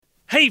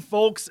Hey,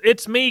 folks,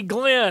 it's me,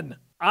 Glenn.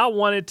 I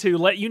wanted to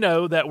let you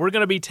know that we're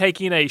going to be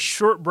taking a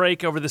short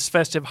break over this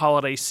festive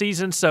holiday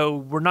season, so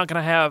we're not going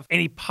to have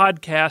any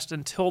podcast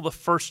until the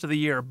first of the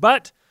year.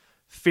 But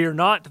fear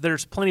not,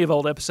 there's plenty of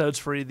old episodes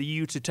for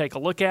you to take a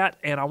look at,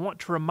 and I want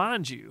to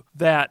remind you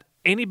that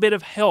any bit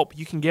of help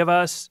you can give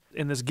us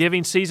in this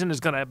giving season is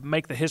going to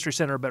make the History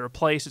Center a better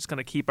place. It's going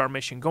to keep our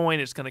mission going.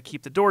 It's going to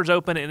keep the doors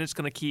open, and it's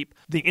going to keep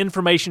the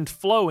information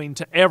flowing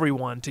to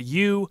everyone, to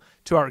you,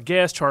 to our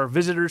guests, to our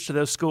visitors, to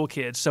those school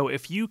kids. So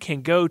if you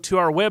can go to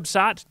our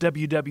website,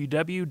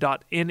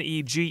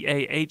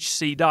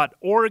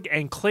 www.negahc.org,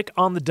 and click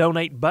on the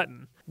donate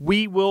button,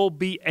 we will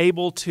be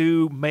able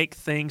to make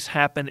things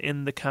happen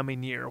in the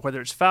coming year. Whether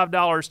it's $5,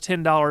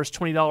 $10,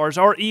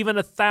 $20, or even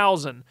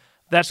 $1,000,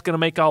 that's going to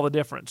make all the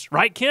difference.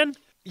 Right, Ken?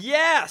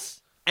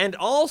 Yes! And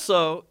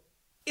also,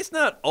 it's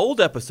not old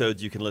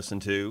episodes you can listen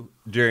to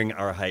during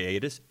our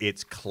hiatus.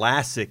 It's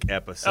classic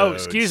episodes. Oh,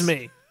 excuse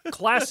me.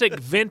 Classic,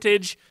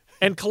 vintage,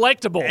 and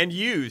collectible. And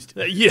used.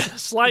 Yeah,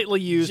 slightly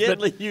used,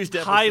 Gently but used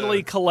episodes.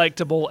 highly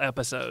collectible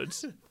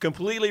episodes.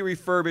 Completely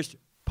refurbished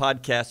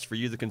podcasts for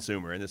you, the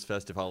consumer, in this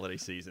festive holiday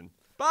season.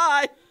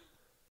 Bye!